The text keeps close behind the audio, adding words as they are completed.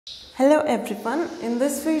Hello everyone, in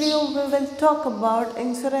this video we will talk about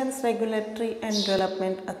Insurance Regulatory and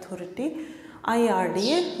Development Authority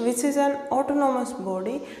IRDA, which is an autonomous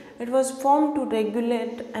body. It was formed to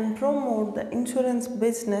regulate and promote the insurance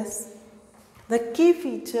business. The key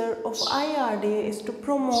feature of IRDA is to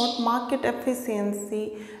promote market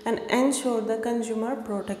efficiency and ensure the consumer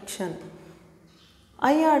protection.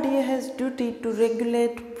 IRDA has duty to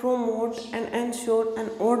regulate, promote and ensure an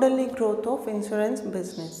orderly growth of insurance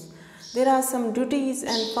business. There are some duties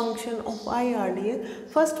and function of IRDA.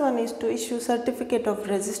 First one is to issue certificate of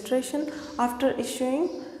registration. After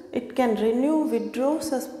issuing, it can renew, withdraw,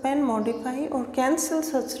 suspend, modify or cancel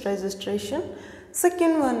such registration.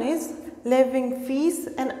 Second one is levying fees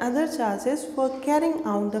and other charges for carrying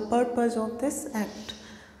out the purpose of this act.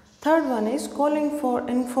 Third one is calling for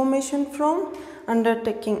information from,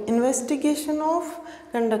 undertaking investigation of,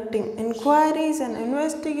 conducting inquiries and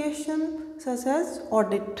investigation such as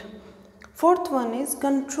audit. Fourth one is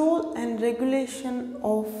control and regulation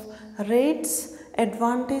of rates,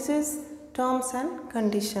 advantages, terms and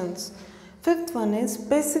conditions. Fifth one is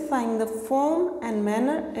specifying the form and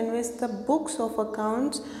manner in which the books of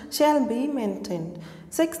accounts shall be maintained.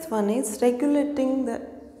 Sixth one is regulating the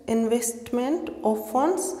investment of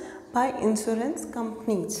funds by insurance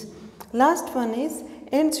companies. Last one is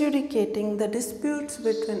adjudicating the disputes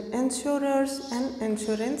between insurers and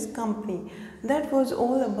insurance company. That was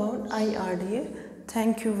all about IRDA.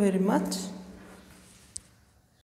 Thank you very much.